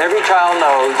sure that every child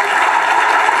knows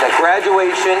that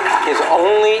graduation is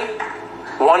only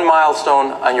one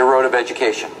milestone on your road of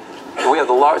education. We have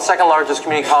the second largest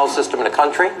community college system in the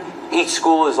country. Each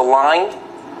school is aligned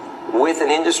with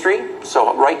an industry.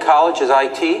 So Wright College is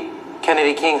IT,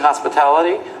 Kennedy King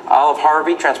Hospitality, Olive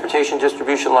Harvey Transportation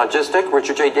Distribution Logistic,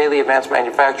 Richard J. Daley Advanced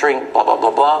Manufacturing, blah, blah,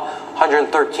 blah, blah.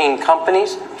 113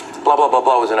 companies. Blah, blah, blah,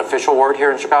 blah was an official word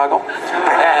here in Chicago.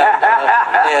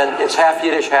 And it's half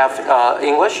Yiddish, half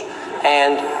English.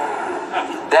 And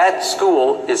that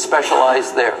school is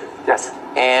specialized there. Yes.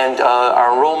 And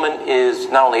our enrollment is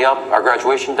not only up, our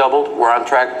graduation doubled. We're on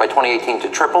track by 2018 to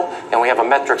triple. And we have a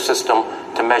metric system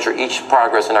to measure each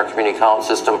progress in our community college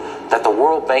system that the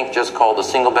World Bank just called the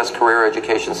single best career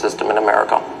education system in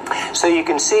America. So you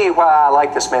can see why I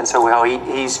like this man so well.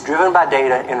 He's driven by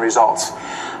data and results.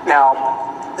 Now,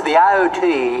 the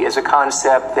IoT is a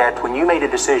concept that when you made a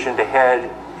decision to head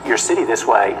your city this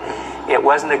way, it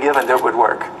wasn't a given that it would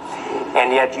work.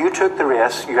 And yet you took the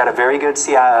risk. You got a very good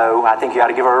CIO. I think you ought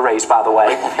to give her a raise, by the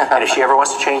way. And if she ever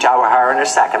wants to change, I will hire her in a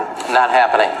second. Not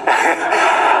happening.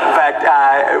 But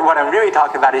what I'm really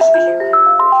talking about is you made a vision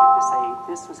to say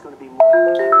this was going to be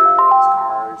more than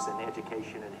cars and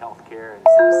education and healthcare and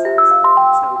citizens and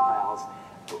snowplows.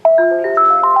 What made you make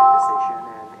that decision,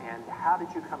 and how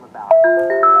did you come about it?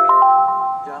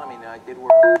 John, I did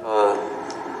work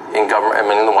in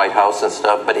government, in the White House and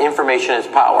stuff, but information is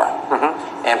power.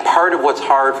 And part of what's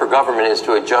hard for government is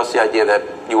to adjust the idea that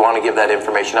you want to give that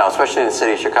information out, especially in the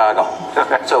city of Chicago.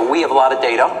 So we have a lot of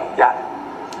data. Yeah.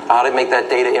 How to make that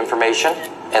data information,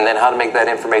 and then how to make that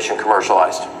information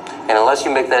commercialized. And unless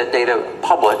you make that data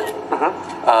public,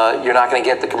 you're not going to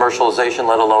get the commercialization,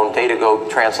 let alone data go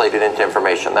translated into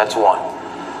information. That's one.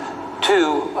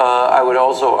 Two, I would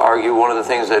also argue one of the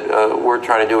things that we're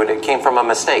trying to do, and it came from a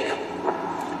mistake.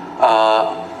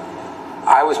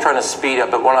 I was trying to speed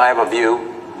up, but when I have a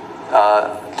view,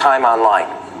 time online.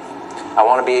 I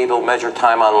want to be able to measure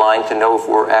time online to know if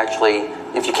we're actually,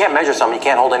 if you can't measure something, you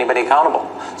can't hold anybody accountable.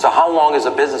 So how long is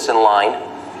a business in line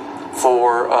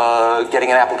for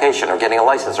getting an application or getting a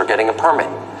license or getting a permit?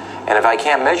 And if I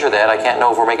can't measure that, I can't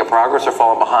know if we're making progress or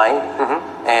falling behind.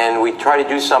 And we try to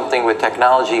do something with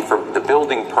technology for the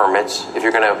building permits. If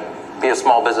you're going to be a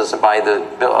small business and buy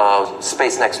the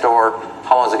space next door,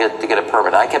 how long does it get to get a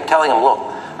permit? I kept telling them, look,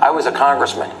 I was a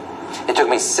congressman. It took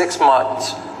me 6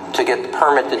 months to get the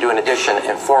permit to do an addition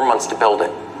and 4 months to build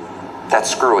it. That's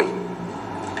screwy.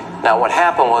 Now what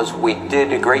happened was we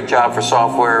did a great job for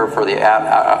software for the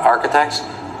architects,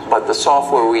 but the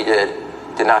software we did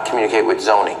not communicate with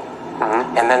zoning.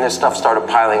 And then this stuff started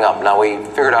piling up. Now we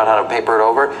figured out how to paper it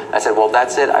over. I said, well,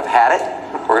 that's it. I've had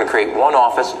it. We're going to create one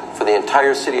office for the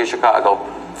entire city of Chicago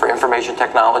for information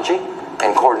technology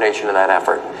and coordination in that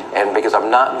effort. And because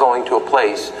I'm not going to a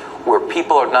place where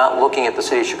people are not looking at the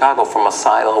city of Chicago from a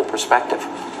silo perspective.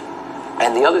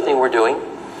 And the other thing we're doing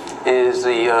is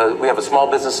we have a small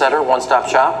business center, one-stop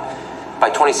shop. By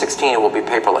 2016, it will be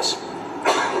paperless.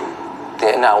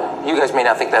 Now, you guys may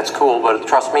not think that's cool, but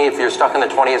trust me, if you're stuck in the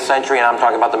 20th century, and I'm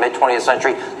talking about the mid-20th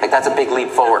century, like that's a big leap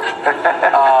forward.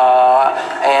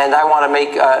 And I want to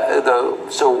make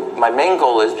so my main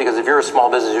goal is, because if you're a small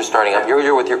business, you're starting up,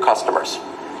 you're with your customers.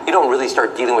 You don't really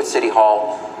start dealing with City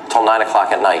Hall till 9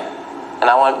 o'clock at night. And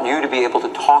I want you to be able to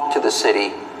talk to the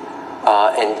city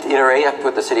and interact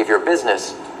with the city if you're a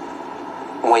business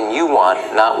when you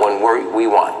want, not when we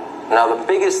want. Now, the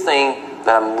biggest thing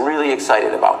that I'm really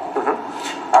excited about.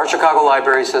 Our Chicago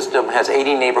library system has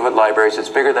 80 neighborhood libraries. It's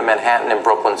bigger than Manhattan and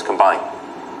Brooklyn's combined.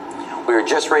 We were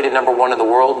just rated #1 in the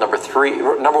world,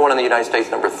 #1 in the United States,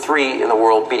 #3 in the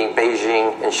world, beating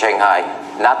Beijing and Shanghai.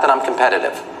 Not that I'm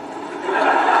competitive.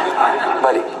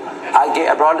 But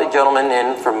I brought a gentleman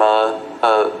in from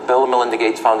Bill and Melinda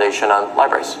Gates Foundation on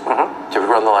libraries to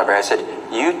run the library. I said,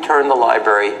 you turn the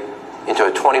library into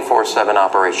a 24/7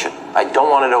 operation. I don't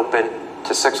want it open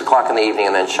to 6 o'clock in the evening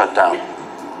and then shut down.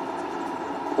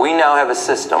 We now have a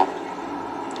system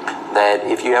that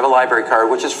if you have a library card,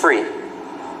 which is free,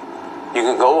 you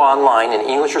can go online in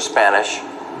English or Spanish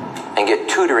and get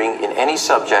tutoring in any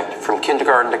subject from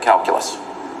kindergarten to calculus.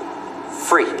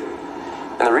 Free.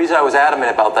 And the reason I was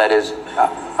adamant about that is,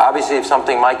 obviously if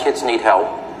my kids need help,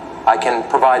 I can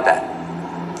provide that.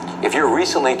 If you're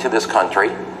recently to this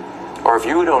country, or if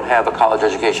you don't have a college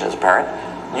education as a parent,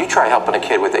 you try helping a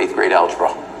kid with 8th grade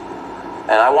algebra.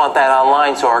 And I want that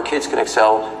online so our kids can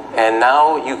excel. And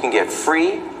now you can get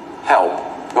free help.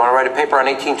 You want to write a paper on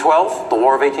 1812, the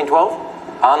War of 1812?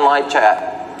 On live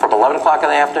chat from 11 o'clock in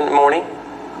the morning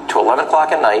to 11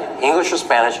 o'clock at night, English or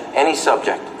Spanish, any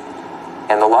subject.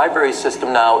 And the library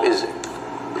system now is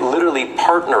literally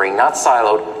partnering, not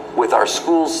siloed, with our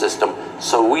school system,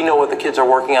 so we know what the kids are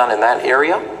working on in that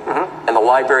area. And the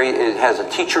library has a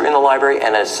teacher in the library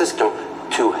and a system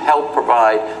to help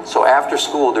provide. So after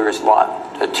school, there is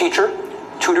a teacher,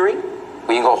 tutoring.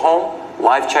 We can go home,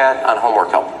 live chat on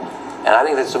homework help. And I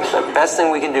think that's the best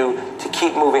thing we can do to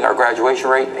keep moving our graduation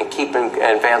rate and keep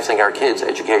advancing our kids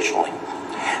educationally.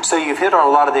 So you've hit on a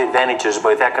lot of the advantages,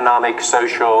 both economic,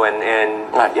 social, and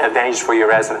advantages for your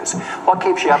residents. What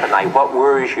keeps you up at night? What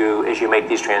worries you as you make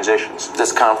these transitions?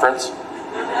 This conference.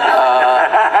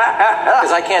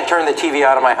 Because I can't turn the TV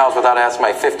out of my house without asking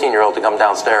my 15-year-old to come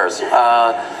downstairs.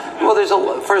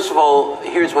 Well, first of all,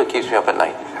 here's what keeps me up at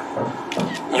night.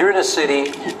 You're in a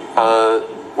city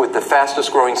with the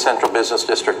fastest growing central business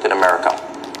district in America.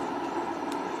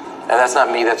 And that's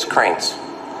not me, that's Crane's.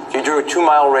 If you drew a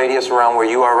 2-mile radius around where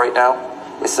you are right now,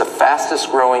 it's the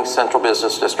fastest growing central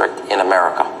business district in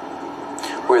America.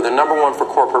 We're the #1 for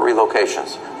corporate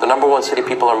relocations, the #1 city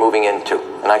people are moving into,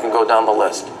 and I can go down the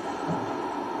list.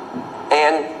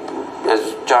 And,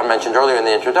 as John mentioned earlier in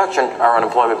the introduction, our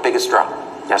unemployment biggest drop.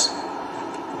 Yes.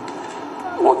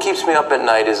 What keeps me up at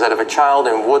night is that if a child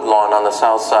in Woodlawn on the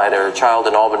south side, or a child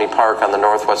in Albany Park on the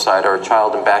northwest side, or a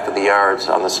child in Back of the Yards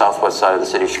on the southwest side of the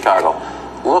city of Chicago,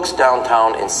 looks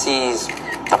downtown and sees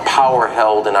the power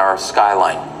held in our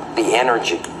skyline, the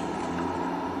energy,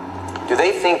 do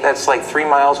they think that's like 3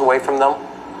 miles away from them?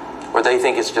 Or they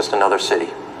think it's just another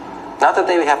city? Not that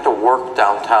they have to work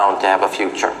downtown to have a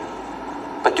future,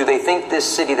 but do they think this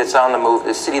city that's on the move,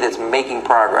 this city that's making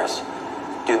progress,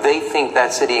 do they think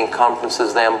that city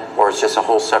encompasses them, or it's just a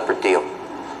whole separate deal?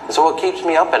 And so what keeps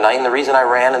me up at night, and the reason I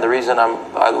ran, and the reason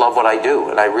I love what I do,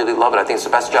 and I really love it, I think it's the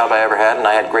best job I ever had, and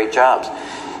I had great jobs,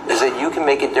 is that you can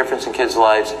make a difference in kids'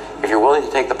 lives if you're willing to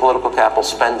take the political capital,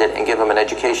 spend it, and give them an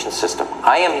education system.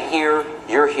 I am here,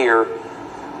 you're here,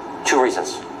 two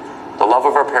reasons. The love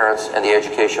of our parents and the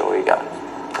education we got.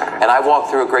 And I walked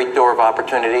through a great door of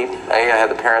opportunity. I had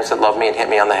the parents that loved me and hit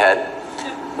me on the head.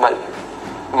 But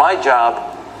my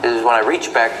job is when I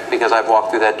reach back, because I've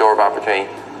walked through that door of opportunity,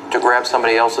 to grab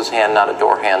somebody else's hand, not a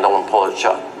door handle, and pull it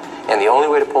shut. And the only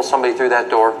way to pull somebody through that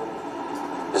door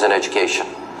is an education.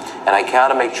 And I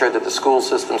gotta make sure that the school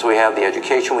systems we have, the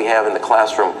education we have in the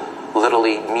classroom,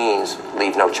 literally means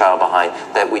leave no child behind.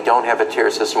 That we don't have a tier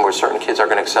system where certain kids are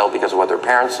gonna excel because of what their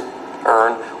parents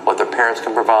earn, what their parents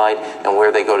can provide, and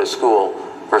where they go to school,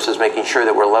 versus making sure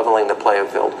that we're leveling the playing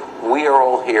field. We are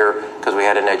all here because we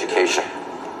had an education.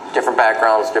 Different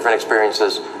backgrounds, different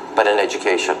experiences, but an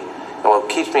education. And what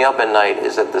keeps me up at night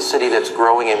is that the city that's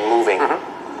growing and moving,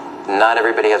 not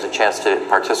everybody has a chance to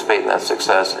participate in that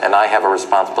success, and I have a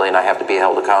responsibility and I have to be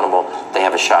held accountable. They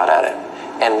have a shot at it.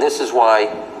 And this is why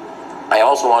I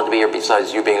also wanted to be here,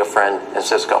 besides you being a friend, and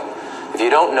Cisco. If you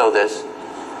don't know this,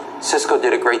 Cisco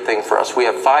did a great thing for us. We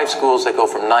have 5 schools that go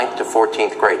from 9th to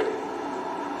 14th grade.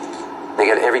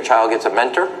 Every child gets a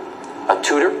mentor, a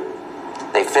tutor.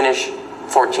 They finish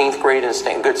 14th grade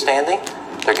in good standing.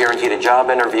 They're guaranteed a job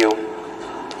interview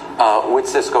with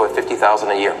Cisco at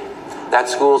 $50,000 a year. That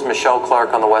school is Michelle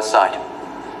Clark on the west side.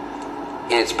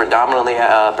 It's predominantly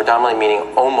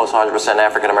meaning almost 100%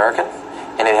 African American,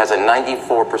 and it has a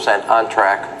 94% on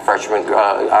track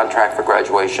for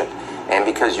graduation. And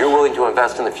because you're willing to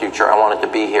invest in the future, I wanted to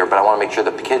be here, but I want to make sure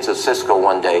that the kids of Cisco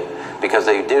one day, because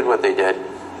they did what they did,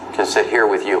 can sit here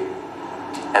with you.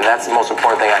 And that's the most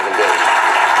important thing I can do.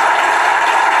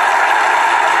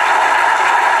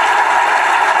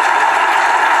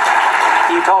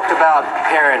 You talked about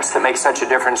parents that make such a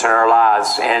difference in our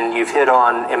lives, and you've hit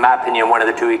on, in my opinion, one of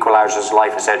the 2 equalizers of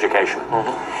life is education.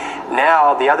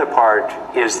 Now, the other part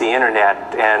is the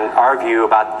internet and our view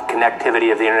about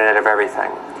connectivity of the internet of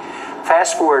everything.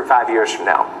 Fast forward 5 years from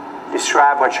now.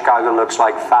 Describe what Chicago looks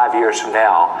like 5 years from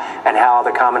now, and how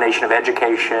the combination of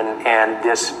education and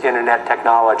this internet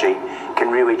technology can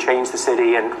really change the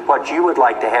city, and what you would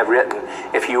like to have written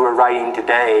if you were writing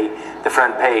today the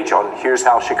front page on here's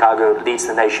how Chicago leads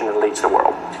the nation and leads the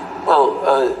world.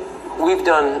 Well, we've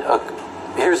done,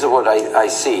 here's what I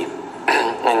see.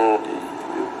 And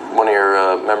one of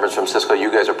your members from Cisco, you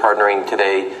guys are partnering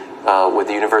today with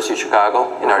the University of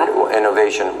Chicago in our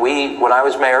innovation. When I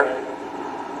was mayor,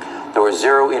 there were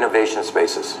 0 innovation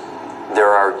spaces. There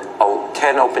are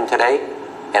 10 open today,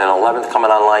 and an 11th coming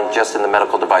online just in the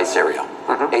medical device area.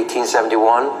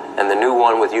 1871, and the new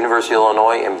one with University of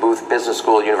Illinois and Booth Business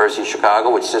School at University of Chicago,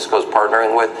 which Cisco's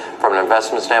partnering with from an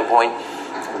investment standpoint,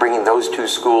 bringing those 2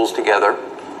 schools together,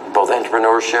 both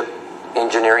entrepreneurship,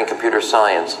 engineering, computer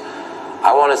science.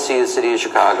 I want to see the city of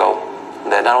Chicago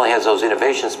that not only has those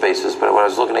innovation spaces, but when I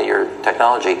was looking at your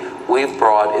technology, we've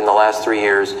brought in the last 3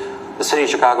 years, the city of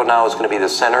Chicago now is going to be the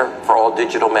center for all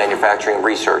digital manufacturing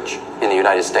research in the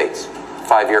United States.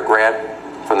 5-year grant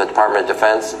from the Department of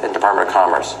Defense and Department of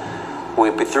Commerce.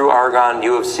 Through Argonne,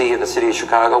 U of C, and the city of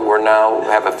Chicago, we now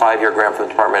have a 5-year grant from the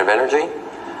Department of Energy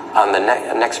on the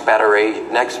next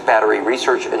battery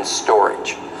research and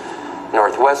storage.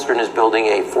 Northwestern is building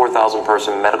a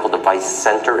 4,000-person medical device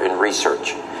center and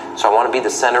research. So I want to be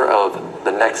the center of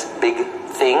the next big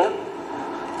thing,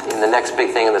 in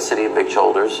the city of big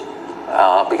shoulders,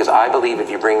 because I believe if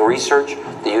you bring research,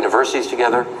 the universities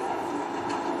together,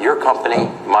 your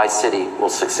company, my city, will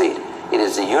succeed. It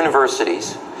is the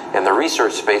universities and the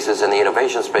research spaces and the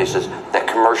innovation spaces that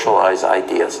commercialize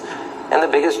ideas. And the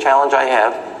biggest challenge I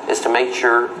have is to make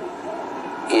sure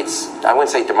it's, I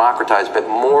wouldn't say democratized, but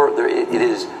more, it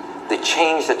is the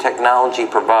change that technology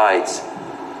provides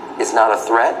is not a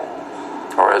threat,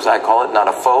 or as I call it, not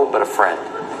a foe, but a friend.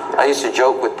 I used to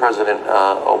joke with President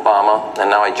Obama, and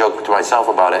now I joke to myself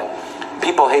about it.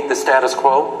 People hate the status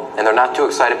quo, and they're not too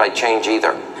excited by change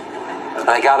either. And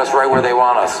they got us right where they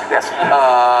want us. Yes.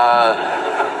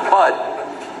 But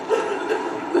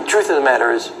the truth of the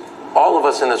matter is, all of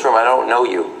us in this room, I don't know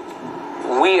you,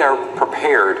 we are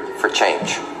prepared for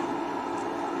change.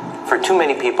 For too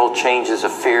many people, change is a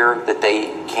fear that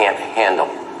they can't handle.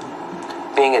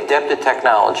 Being adept at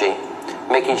technology,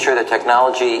 making sure that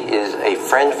technology is a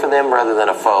friend for them rather than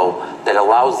a foe, that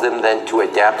allows them then to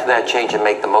adapt to that change and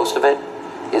make the most of it,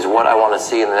 is what I want to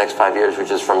see in the next 5 years, which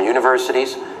is from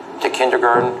universities to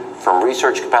kindergarten, from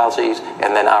research capacities,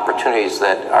 and then opportunities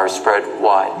that are spread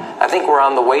wide. I think we're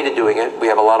on the way to doing it. We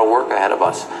have a lot of work ahead of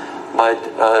us. But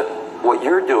what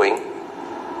you're doing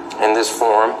in this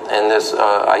forum and this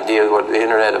idea of the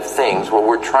Internet of Things, what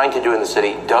we're trying to do in the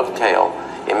city, dovetail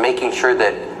in making sure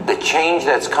that the change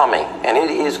that's coming, and it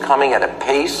is coming at a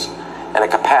pace and a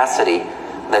capacity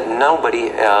that nobody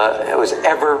was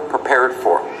ever prepared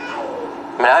for.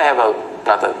 I mean, I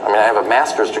have a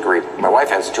master's degree. My wife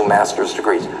has 2 master's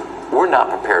degrees. We're not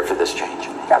prepared for this change.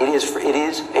 It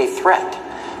is a threat,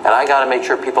 and I got to make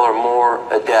sure people are more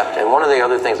adept. And one of the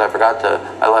other things I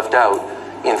left out,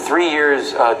 in 3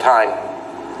 years' time,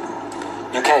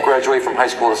 you can't graduate from high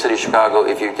school in the city of Chicago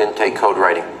if you didn't take code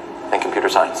writing and computer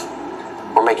science.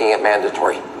 We're making it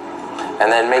mandatory,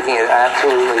 and then making it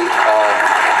absolutely.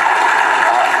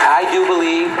 I do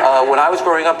believe when I was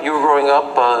growing up, you were growing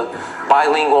up,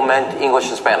 bilingual meant English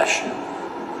and Spanish.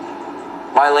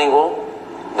 Bilingual,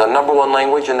 the number 1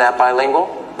 language in that bilingual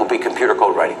will be computer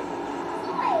code writing.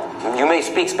 You may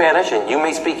speak Spanish and you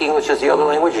may speak English as the other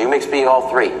language, you may speak all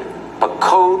 3. But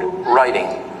code writing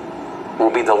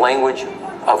will be the language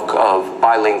of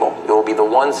bilingual. It will be the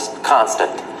one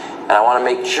constant. And I want to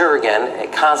make sure,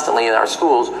 again, constantly in our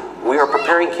schools, we are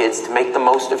preparing kids to make the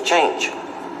most of change.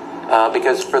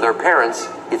 Because for their parents,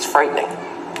 it's frightening.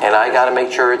 And I got to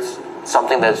make sure it's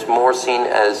something that's more seen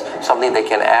as something they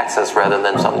can access rather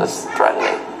than something that's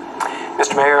threatening.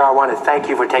 Mr. Mayor, I want to thank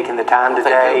you for taking the time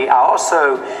today. I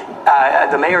also,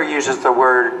 the mayor uses the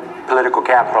word political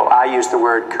capital. I use the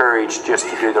word courage just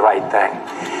to do the right thing.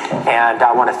 And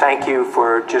I want to thank you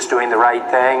for just doing the right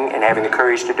thing and having the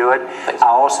courage to do it. Thanks. I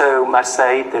also must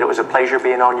say that it was a pleasure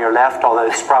being on your left, although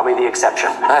it's probably the exception.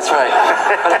 That's right.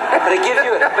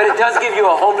 But it does give you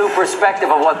a whole new perspective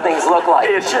of what things look like.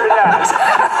 It sure does.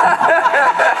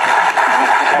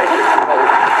 Thank you.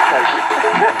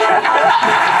 Thank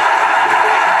you.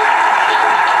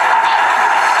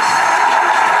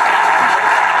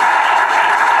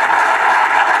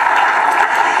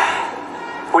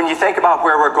 When you think about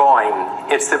where we're going,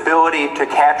 it's the ability to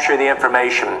capture the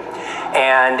information.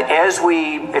 And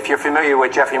if you're familiar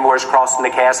with Jeffrey Moore's Crossing the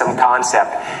Chasm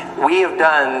concept, we have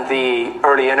done the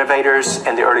early innovators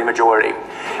and the early majority.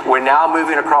 We're now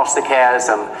moving across the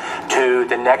chasm to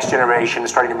the next generation,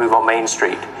 starting to move on Main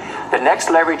Street. The next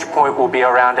leverage point will be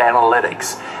around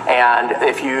analytics. And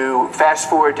if you fast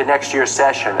forward to next year's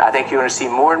session, I think you're going to see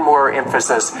more and more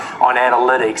emphasis on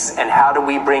analytics and how do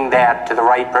we bring that to the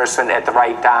right person at the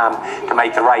right time to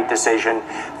make the right decision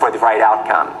for the right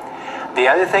outcome. The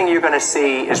other thing you're going to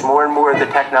see is more and more of the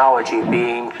technology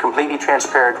being completely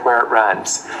transparent where it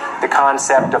runs. The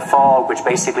concept of fog, which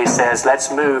basically says, let's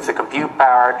move the compute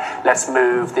power, let's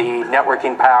move the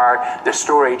networking power, the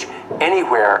storage,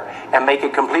 anywhere, and make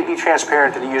it completely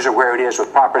transparent to the user where it is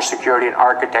with proper security and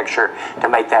architecture to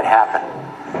make that happen.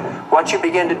 What you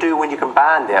begin to do when you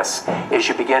combine this is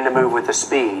you begin to move with the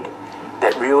speed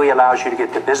that really allows you to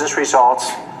get the business results,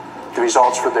 the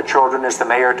results for the children, as the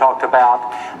mayor talked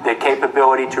about, the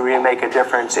capability to really make a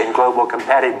difference in global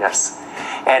competitiveness.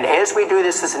 And as we do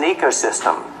this as an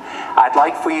ecosystem, I'd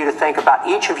like for you to think about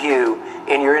each of you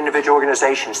in your individual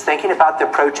organizations, thinking about the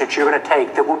approach that you're going to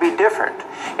take that will be different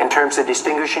in terms of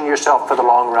distinguishing yourself for the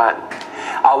long run.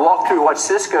 I'll walk through what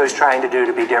Cisco is trying to do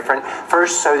to be different,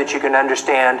 first so that you can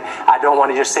understand I don't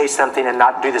want to just say something and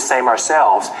not do the same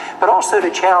ourselves, but also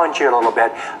to challenge you a little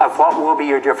bit of what will be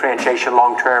your differentiation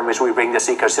long term as we bring this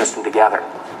ecosystem together.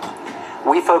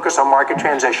 We focus on market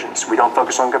transitions. We don't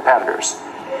focus on competitors.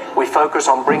 We focus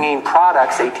on bringing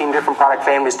products, 18 different product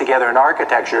families together in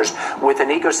architectures with an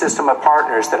ecosystem of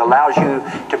partners that allows you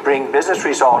to bring business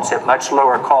results at much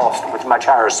lower cost with much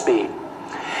higher speed.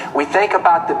 We think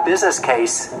about the business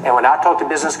case, and when I talk to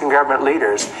business and government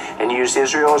leaders and use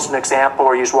Israel as an example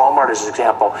or use Walmart as an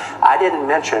example, I didn't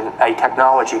mention a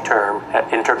technology term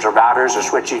in terms of routers or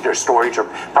switches or storage or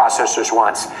processors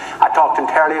once. I talked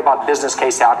entirely about business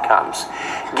case outcomes.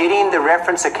 Getting the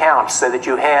reference accounts so that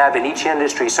you have in each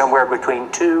industry somewhere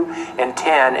between 2 and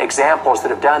 10 examples that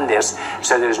have done this,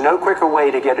 so there's no quicker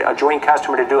way to get a joint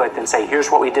customer to do it than say, here's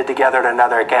what we did together at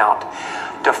another account.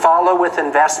 To follow with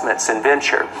investments in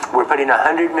venture, we're putting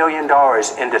 $100 million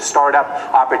into startup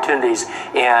opportunities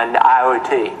in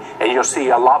IoT. And you'll see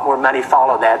a lot more money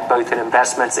follow that, both in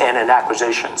investments and in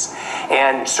acquisitions.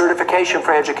 And certification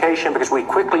for education, because we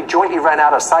quickly jointly run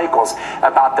out of cycles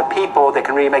about the people that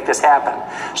can really make this happen.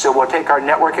 So we'll take our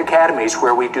network academies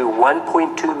where we do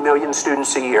 1.2 million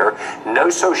students a year, no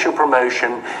social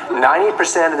promotion.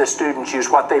 90% of the students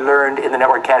use what they learned in the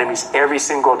network academies every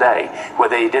single day,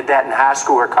 whether they did that in high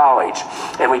school or college.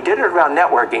 And we did it around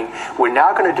networking. We're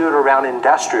now going to do it around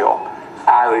industrial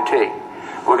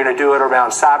IoT. We're going to do it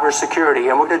around cybersecurity,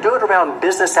 and we're going to do it around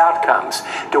business outcomes,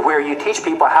 to where you teach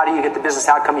people how do you get the business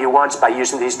outcome you want by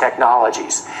using these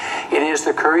technologies. It is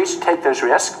the courage to take those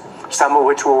risks, some of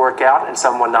which will work out and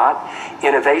some will not.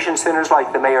 Innovation centers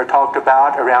like the mayor talked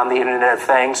about around the Internet of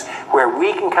Things, where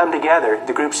we can come together,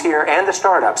 the groups here and the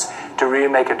startups, to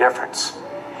really make a difference.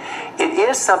 It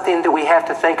is something that we have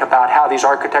to think about how these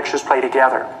architectures play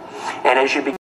together. And as you begin